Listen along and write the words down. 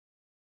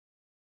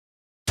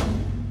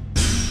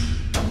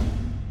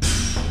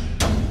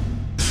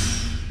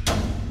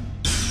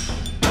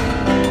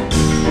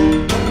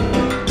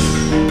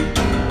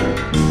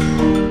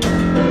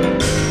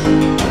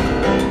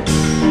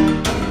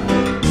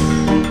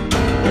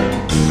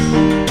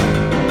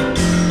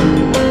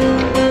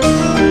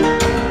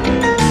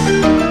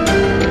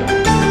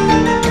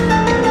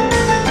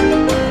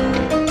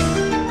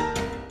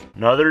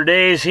Another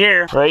day is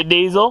here. Right,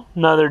 Diesel?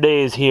 Another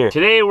day is here.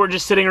 Today we're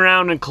just sitting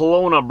around in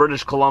Kelowna,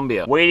 British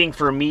Columbia, waiting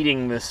for a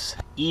meeting this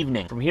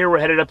evening. From here we're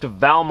headed up to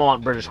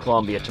Valmont, British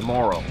Columbia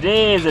tomorrow.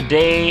 Today is a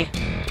day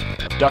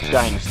of Duck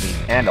Dynasty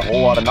and a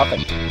whole lot of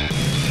nothing.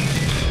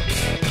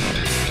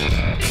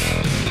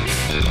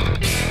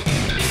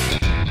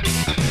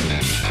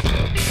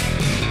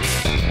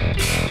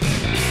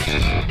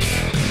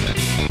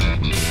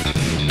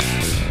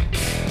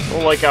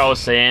 Well, like I was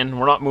saying,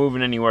 we're not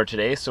moving anywhere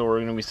today, so we're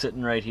going to be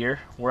sitting right here.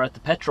 We're at the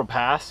Petro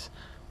Pass,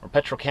 or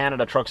Petro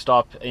Canada truck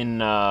stop in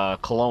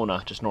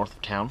Kelowna, just north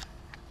of town.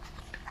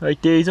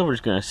 Right, Daisy, we're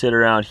just going to sit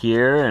around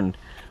here and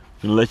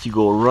let you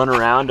go run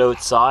around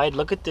outside.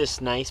 Look at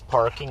this nice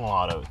parking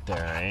lot out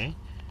there, eh?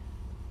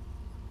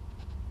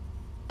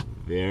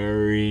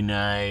 Very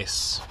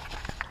nice.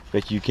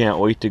 Bet you can't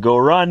wait to go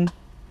run.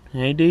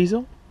 Hey,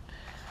 Diesel?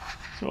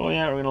 So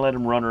yeah, we're gonna let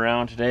him run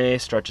around today,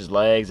 stretch his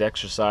legs,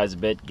 exercise a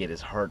bit, get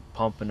his heart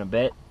pumping a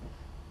bit.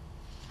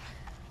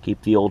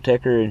 Keep the old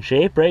ticker in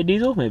shape, right,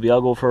 Diesel? Maybe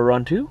I'll go for a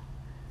run too.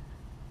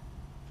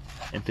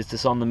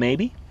 Emphasis on the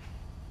maybe.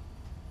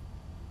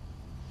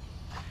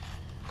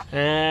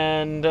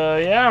 And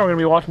yeah, we're gonna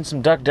be watching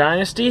some Duck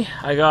Dynasty.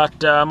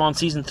 I'm on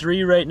season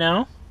 3 right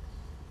now.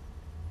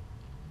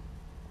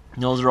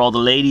 Those are all the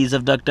ladies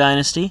of Duck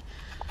Dynasty.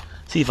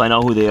 See if I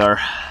know who they are.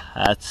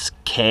 That's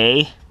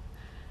Kay.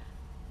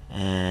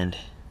 And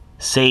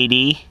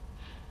Sadie,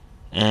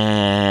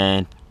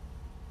 and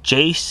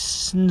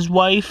Jason's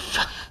wife,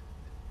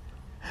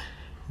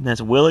 and that's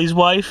Willie's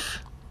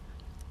wife,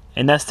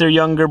 and that's their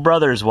younger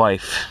brother's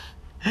wife.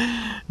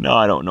 No,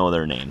 I don't know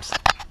their names.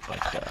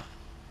 But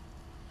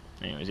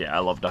anyways, yeah,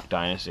 I love Duck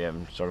Dynasty.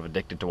 I'm sort of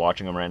addicted to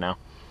watching them right now.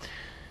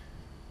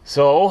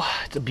 So,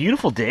 it's a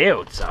beautiful day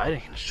outside. I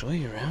can show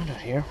you around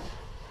out here.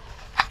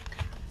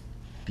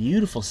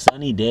 Beautiful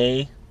sunny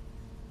day.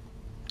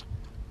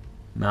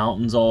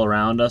 Mountains all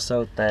around us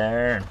out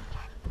there.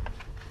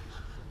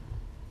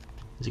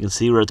 As you can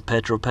see, we're at the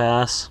Petro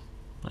Pass.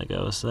 Like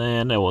I was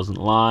saying, I wasn't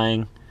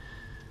lying.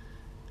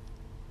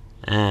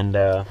 And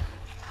we're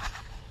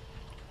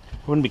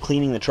going to be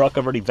cleaning the truck.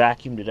 I've already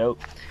vacuumed it out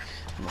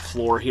on the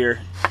floor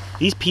here.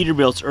 These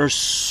Peterbilts are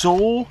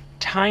so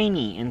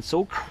tiny and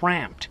so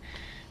cramped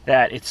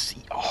that it's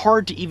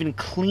hard to even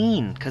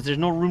clean because there's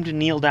no room to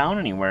kneel down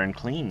anywhere and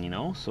clean, you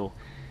know? So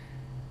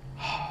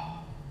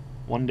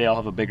one day I'll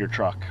have a bigger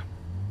truck.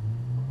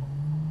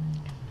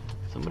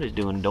 Somebody's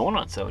doing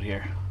donuts out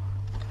here.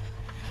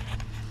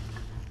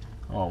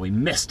 Oh, we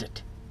missed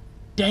it.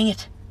 Dang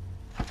it.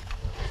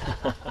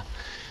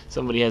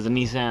 Somebody has a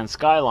Nissan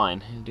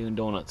Skyline doing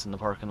donuts in the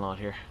parking lot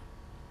here.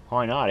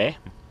 Why not, eh?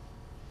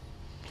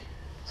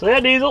 So yeah,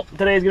 Diesel,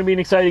 today's gonna be an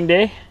exciting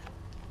day.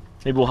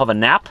 Maybe we'll have a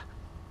nap.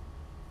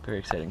 Very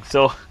exciting.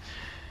 So,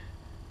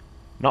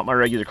 not my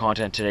regular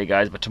content today,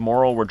 guys, but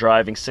tomorrow we're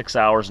driving 6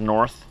 hours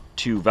north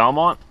to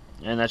Valmont.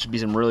 And that should be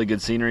some really good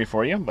scenery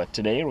for you. But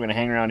today we're going to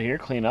hang around here,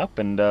 clean up,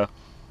 and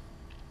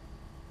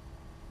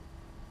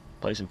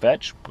play some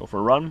fetch, go for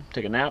a run,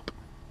 take a nap,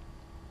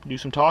 do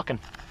some talking.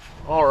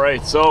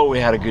 Alright, so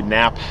we had a good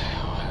nap.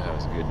 That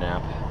was a good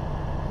nap.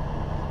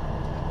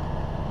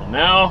 And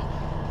now,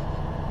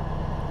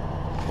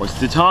 what's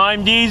the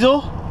time,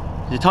 Diesel?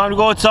 Is it time to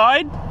go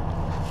outside?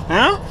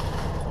 Huh?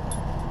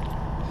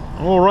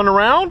 And we'll run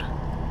around?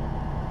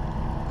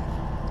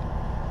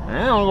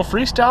 Yeah, I'll go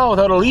freestyle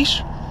without a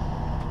leash.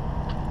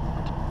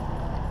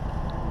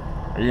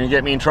 Are you gonna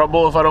get me in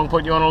trouble if I don't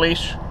put you on a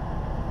leash?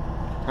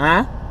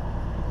 Huh?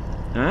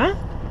 Huh?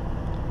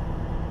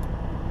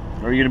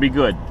 Or are you gonna be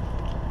good?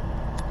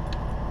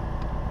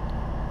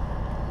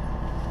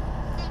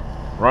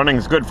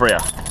 Running's good for you.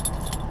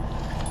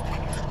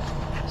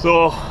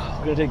 So,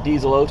 I'm gonna take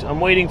Diesel out. I'm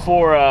waiting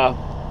for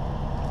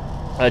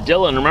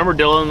Dylan. Remember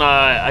Dylan,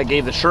 I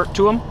gave the shirt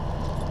to him?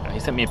 He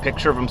sent me a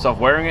picture of himself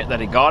wearing it,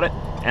 that he got it.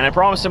 And I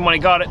promised him when he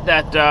got it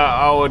that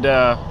I would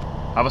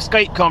have a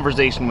Skype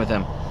conversation with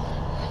him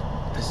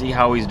to see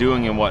how he's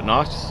doing and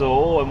whatnot.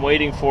 So I'm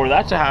waiting for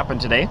that to happen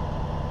today.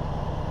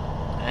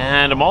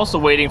 And I'm also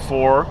waiting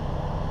for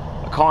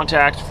a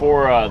contact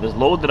for this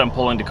load that I'm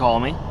pulling to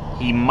call me.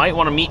 He might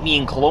want to meet me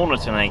in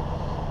Kelowna tonight.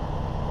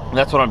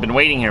 That's what I've been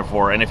waiting here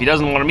for. And if he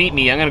doesn't want to meet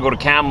me, I'm going to go to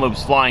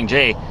Kamloops Flying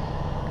J,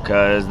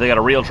 because they got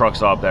a real truck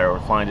stop there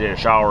with Flying J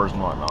showers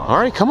and whatnot.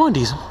 Alright, come on,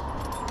 Diesel.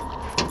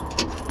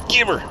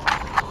 Give her.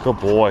 Good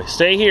boy.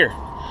 Stay here.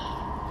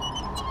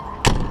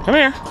 Come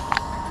here.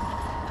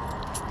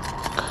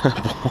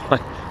 Boy,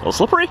 a little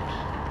slippery.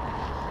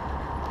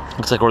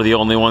 Looks like we're the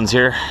only ones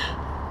here.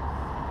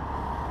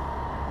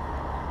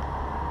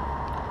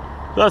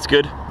 That's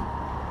good.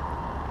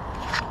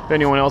 If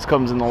anyone else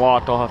comes in the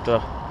lot, I'll have to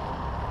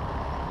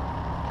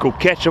go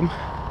catch them.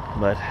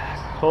 But,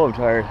 oh, I'm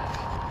tired.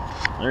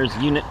 There's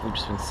the unit. We've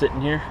just been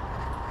sitting here.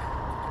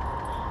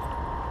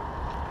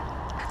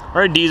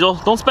 Alright, Diesel,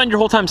 don't spend your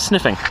whole time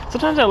sniffing.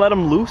 Sometimes I let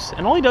him loose,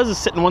 and all he does is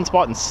sit in one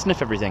spot and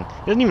sniff everything.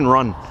 He doesn't even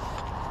run.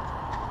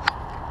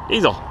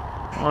 Diesel.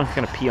 Oh, I'm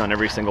gonna pee on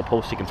every single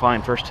post he can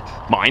find first.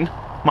 Mine.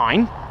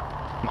 Mine.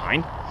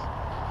 Mine.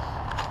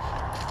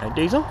 Right,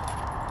 Diesel?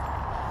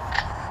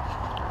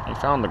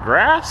 Found the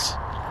grass.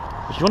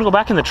 You want to go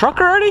back in the truck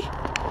already?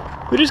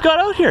 We just got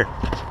out here.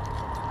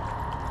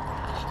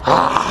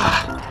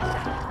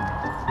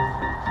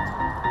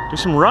 Do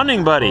some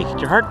running, buddy. Get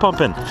your heart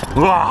pumping.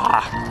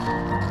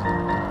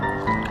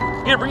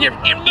 Give.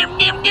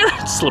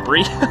 It's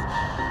slippery.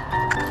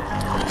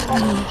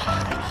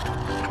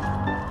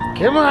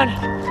 Come on.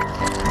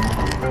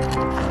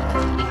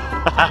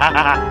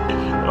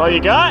 All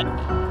you got?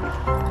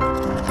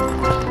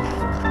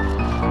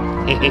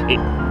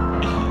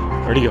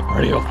 Where'd he go?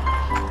 Where'd he go?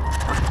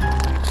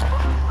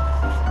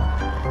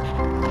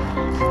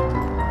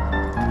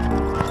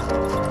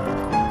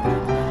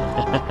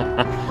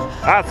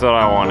 That's what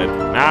I wanted.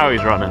 Now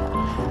he's running.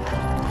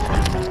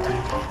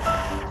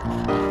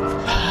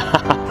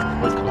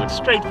 He's coming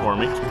straight for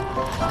me.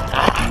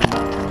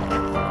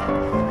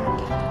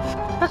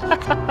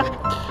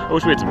 I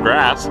wish we had some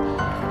grass.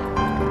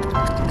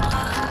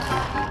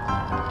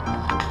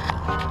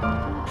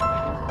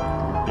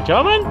 You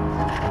coming?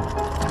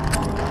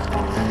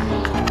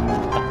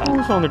 Oh,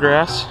 we found the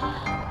grass.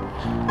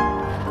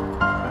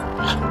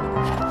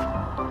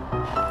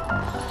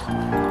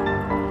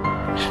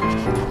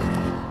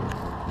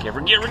 Give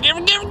her.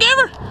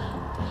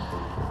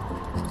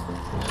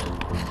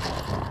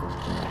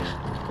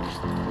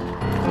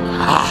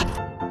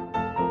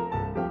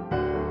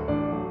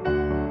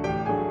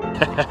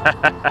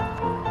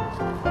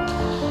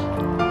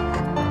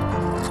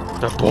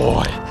 Good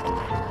boy.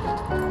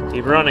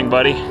 Keep running,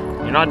 buddy.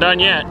 You're not done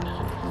yet.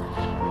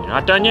 You're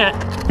not done yet.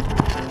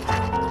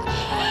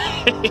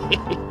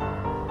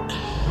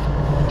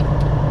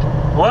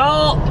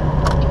 Well,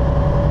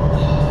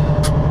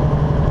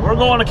 we're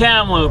going to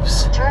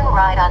Kamloops. Turn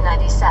right on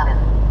 97.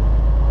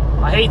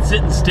 I hate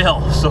sitting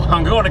still, so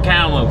I'm going to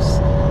Kamloops.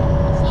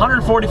 It's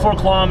 144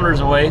 kilometers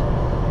away.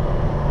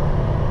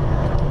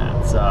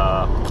 That's,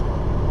 I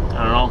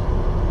don't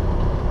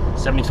know,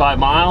 75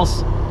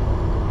 miles.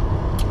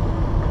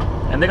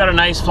 And they got a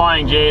nice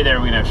Flying J there.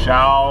 We're gonna have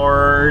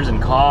showers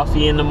and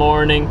coffee in the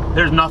morning.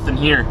 There's nothing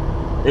here.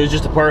 It was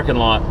just a parking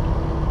lot.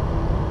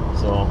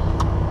 So,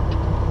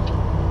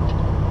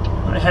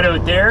 I'm gonna head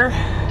out there,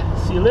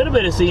 see a little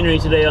bit of scenery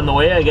today on the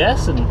way, I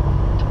guess, and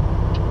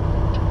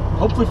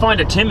hopefully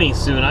find a Timmy's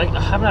soon. I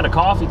haven't had a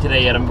coffee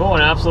today yet. I'm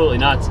going absolutely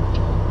nuts.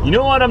 You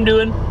know what I'm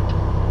doing?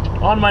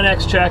 On my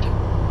next check,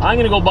 I'm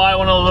gonna go buy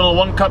one of the little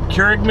 1-cup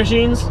Keurig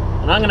machines,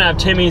 and I'm gonna have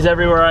Timmy's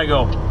everywhere I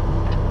go.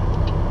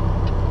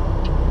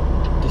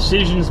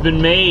 Decisions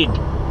been made.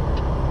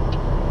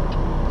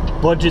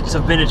 Budgets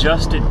have been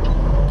adjusted.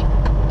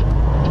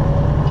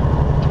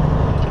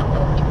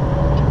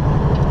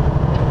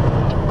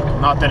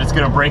 Not that it's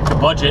gonna break the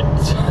budget.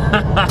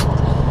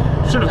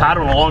 Should have had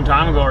one a long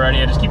time ago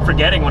already. I just keep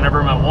forgetting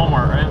whenever I'm at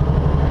Walmart, right?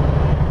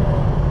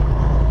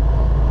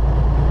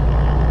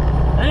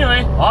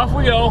 Anyway, off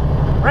we go.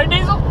 Right,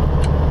 Diesel?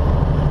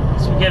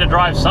 Guess we get to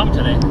drive some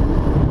today.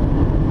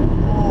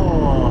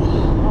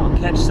 Oh, I'll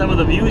catch some of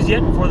the views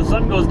yet before the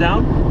sun goes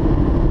down.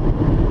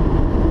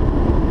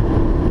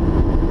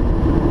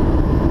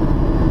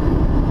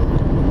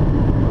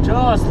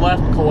 Just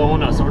left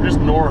Kelowna, so we're just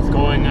north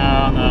going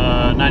on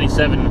the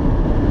 97,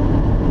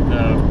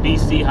 the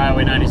BC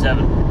Highway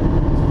 97.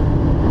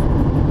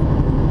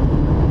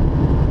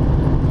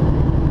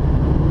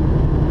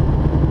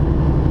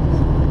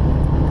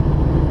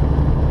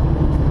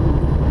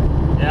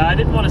 Yeah, I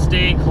didn't want to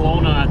stay in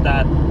Kelowna at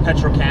that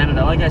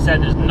Petro-Canada. Like I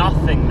said, there's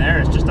nothing there.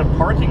 It's just a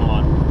parking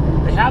lot.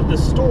 They have the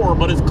store,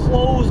 but it's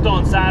closed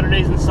on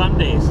Saturdays and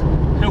Sundays.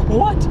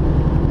 What?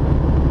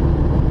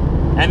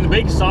 And the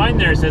big sign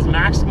there says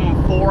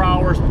maximum 4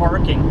 hours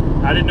parking.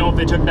 I didn't know if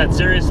they took that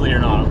seriously or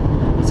not.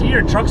 So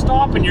you're a truck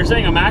stop and you're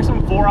saying a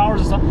maximum 4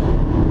 hours of stuff?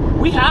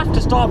 We have to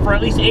stop for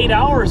at least 8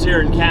 hours here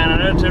in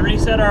Canada to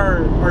reset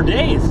our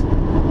days.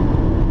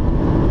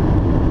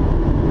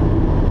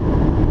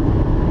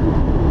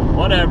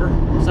 Whatever.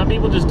 Some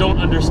people just don't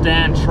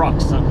understand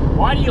trucks. So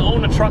why do you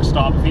own a truck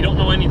stop if you don't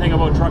know anything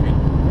about trucking?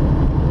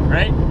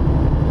 Right?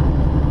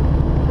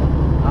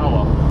 Oh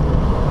well.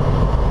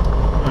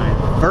 Alright,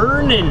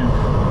 Vernon,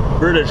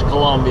 British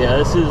Columbia.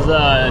 This is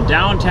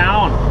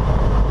downtown.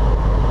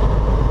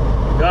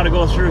 Gotta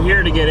go through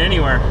here to get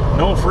anywhere.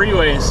 No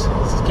freeways.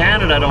 This is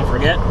Canada, don't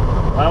forget.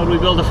 Why would we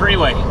build a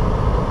freeway?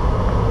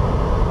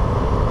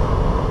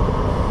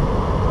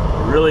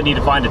 We really need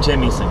to find a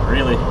Timmy's thing.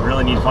 Really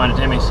need to find a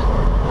Timmy's.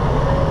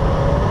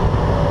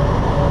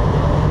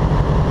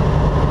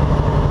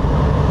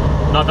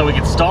 Not that we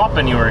could stop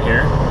anywhere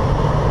here.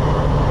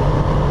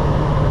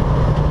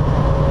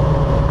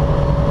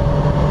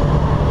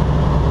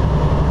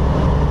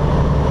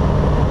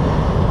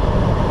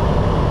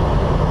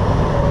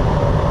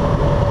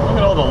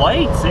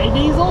 Lights, eh,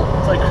 Diesel?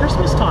 It's like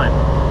Christmas time.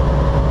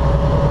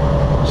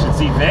 You should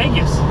see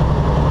Vegas.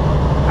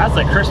 That's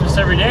like Christmas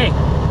every day.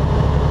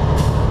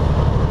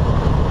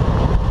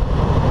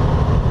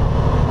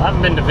 I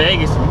haven't been to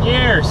Vegas in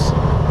years.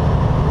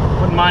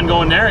 Wouldn't mind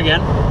going there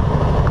again.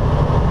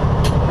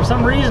 For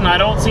some reason, I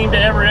don't seem to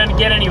ever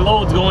get any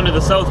loads going to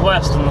the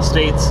Southwest in the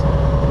States.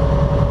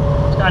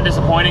 It's kind of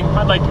disappointing.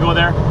 I'd like to go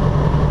there.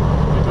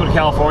 go to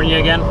California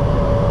again.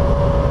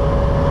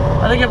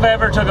 I think if I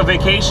ever took a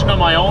vacation on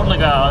my own,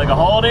 like a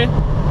holiday,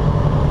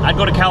 I'd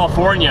go to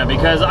California,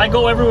 because I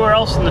go everywhere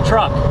else in the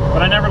truck,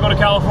 but I never go to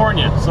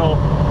California. So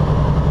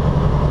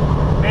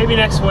maybe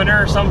next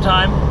winter or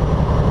sometime.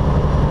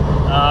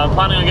 I'm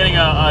planning on getting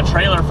a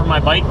trailer for my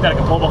bike that I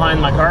can pull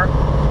behind my car.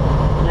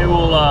 Maybe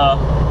we'll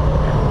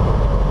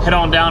head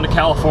on down to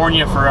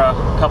California for a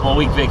couple of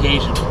week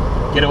vacation.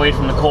 Get away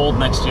from the cold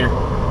next year.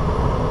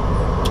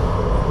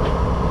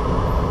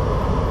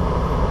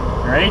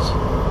 Right?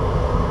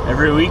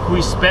 Every week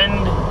we spend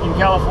in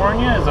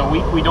California is a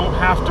week we don't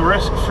have to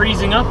risk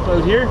freezing up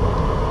out here.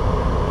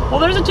 Well,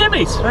 there's a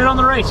Timmy's right on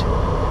the right.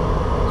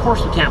 Of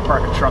course we can't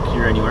park a truck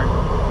here anywhere.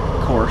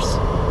 Of course.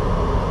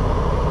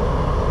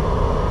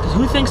 Because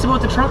who thinks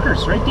about the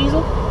truckers, right,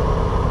 Diesel?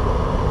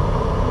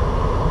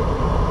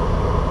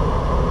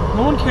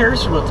 No one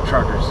cares about the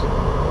truckers.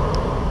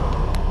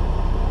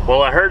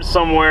 Well, I heard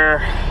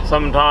somewhere,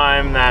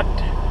 sometime, that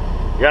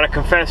you gotta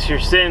confess your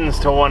sins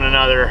to one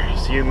another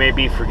so you may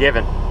be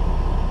forgiven.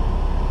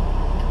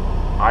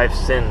 I've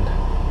sinned.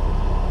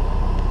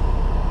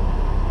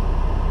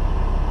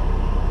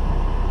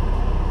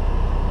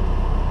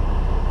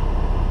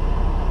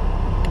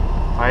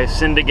 I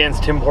sinned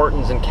against Tim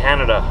Hortons in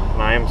Canada,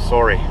 and I am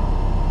sorry.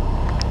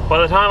 By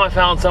the time I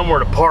found somewhere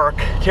to park,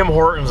 Tim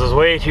Hortons was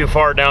way too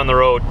far down the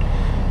road.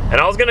 And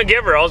I was gonna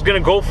go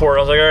for it.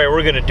 I was like, all right,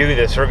 we're gonna do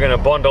this. We're gonna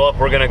bundle up,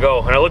 we're gonna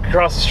go. And I look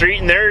across the street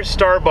and there's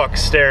Starbucks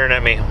staring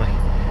at me. I'm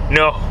like,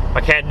 no, I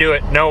can't do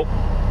it, no.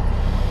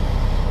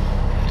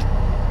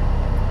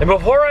 And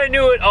before I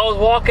knew it, I was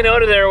walking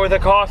out of there with a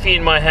coffee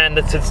in my hand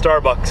that said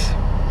Starbucks.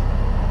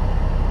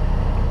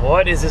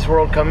 What is this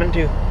world coming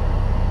to?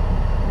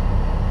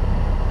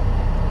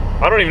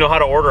 I don't even know how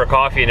to order a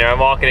coffee in there. I'm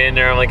walking in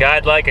there, I'm like,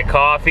 I'd like a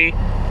coffee.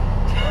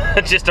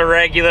 Just a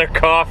regular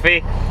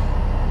coffee.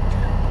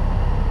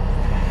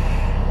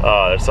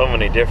 Oh, there's so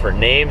many different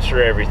names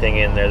for everything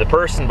in there. The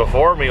person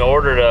before me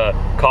ordered a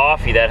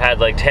coffee that had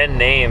like 10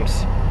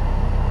 names.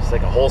 It's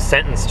like a whole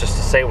sentence just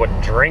to say what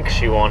drink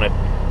she wanted.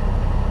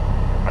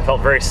 I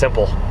felt very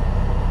simple.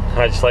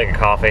 I just like a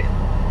coffee.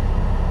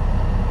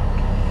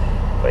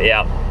 But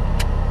yeah,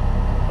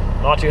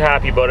 not too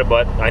happy about it,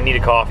 but I need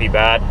a coffee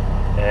bad.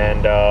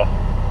 And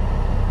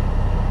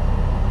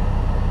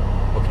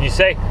what can you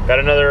say? Got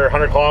another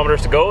 100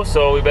 kilometers to go,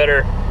 so we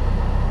better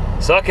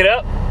suck it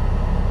up.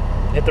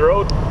 Hit the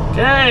road.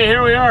 Okay,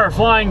 here we are,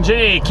 Flying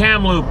J,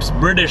 Kamloops,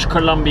 British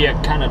Columbia,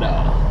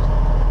 Canada.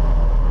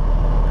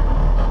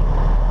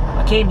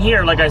 I came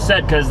here, like I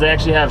said, because they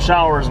actually have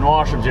showers and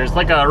washrooms here. It's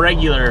like a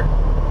regular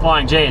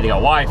Flying J. They got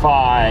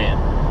Wi-Fi,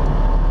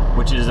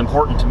 which is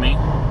important to me.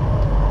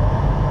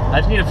 I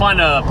just need to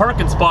find a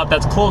parking spot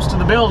that's close to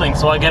the building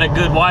so I get a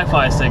good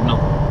Wi-Fi signal.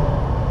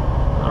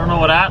 I don't know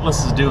what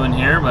Atlas is doing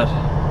here, but...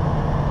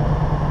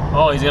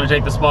 Oh, he's gonna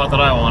take the spot that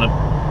I wanted.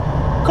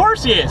 Of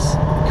course he is!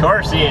 Of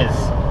course he is.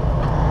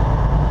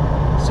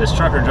 It's just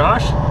Trucker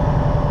Josh.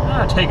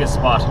 Ah, take his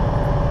spot.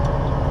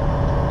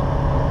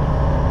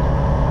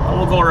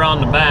 We'll go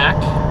around the back.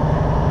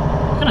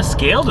 What kind of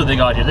scale do they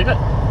got here? They got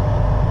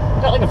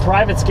like a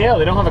private scale.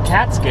 They don't have a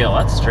cat scale.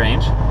 That's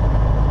strange.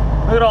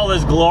 Look at all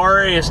this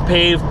glorious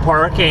paved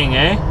parking,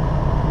 eh?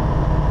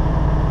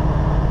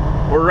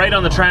 We're right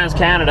on the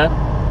Trans-Canada,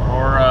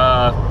 or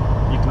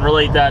you can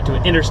relate that to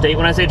an interstate.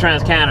 When I say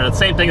Trans-Canada, it's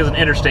the same thing as an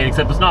interstate,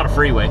 except it's not a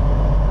freeway.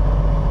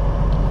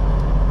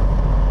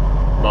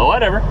 But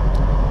whatever.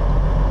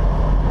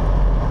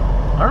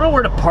 I don't know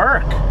where to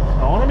park.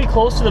 I want to be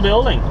close to the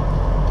building.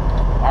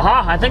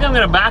 Aha, I think I'm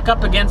going to back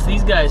up against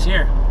these guys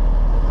here.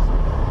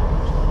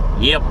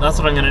 Yep, that's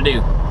what I'm going to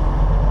do.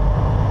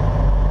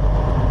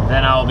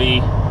 Then I'll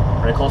be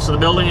very close to the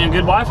building and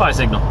good Wi-Fi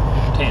signal.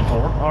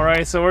 10-4.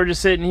 Alright, so we're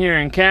just sitting here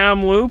in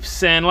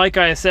Kamloops, and like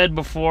I said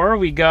before,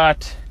 we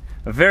got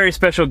a very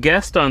special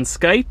guest on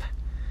Skype,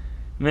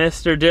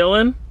 Mr.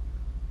 Dylan.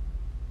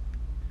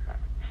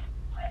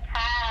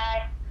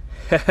 Hi.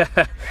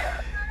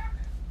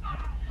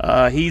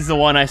 He's the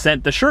one I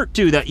sent the shirt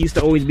to that used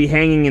to always be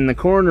hanging in the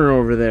corner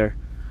over there.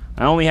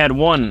 I only had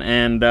one,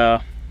 and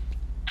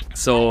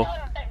so...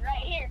 Right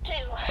here too.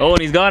 Oh,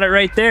 and he's got it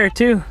right there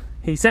too.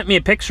 He sent me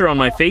a picture on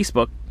my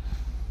Facebook.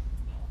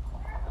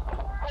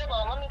 Hold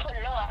on, let me put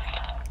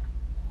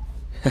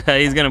it on.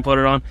 He's gonna put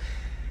it on.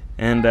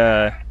 And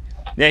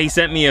yeah, he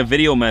sent me a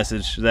video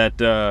message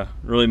that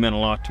really meant a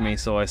lot to me,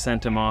 so I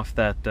sent him off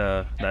that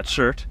that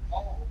shirt.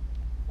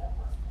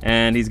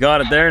 And he's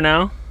got it there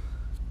now.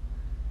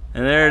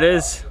 And there it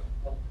is.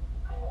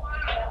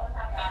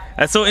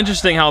 That's so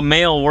interesting how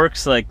mail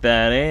works like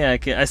that, eh?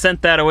 I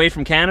sent that away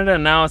from Canada,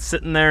 and now it's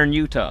sitting there in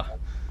Utah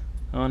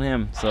on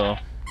him, so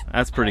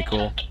that's pretty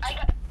cool.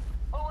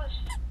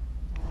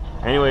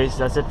 Anyways,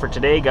 that's it for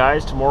today,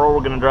 guys. Tomorrow we're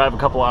going to drive a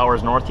couple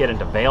hours north yet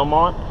into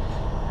Valemont,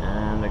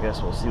 and I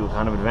guess we'll see what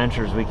kind of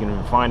adventures we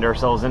can find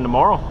ourselves in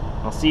tomorrow.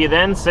 I'll see you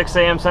then, 6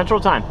 a.m. Central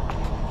Time.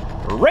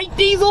 Right,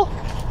 Diesel?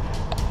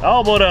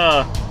 How about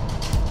a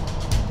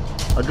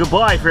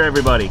goodbye for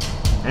everybody?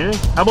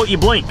 Anything? How about you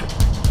blink?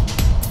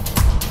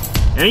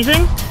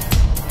 Anything?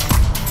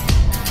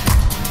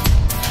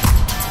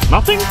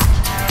 Nothing?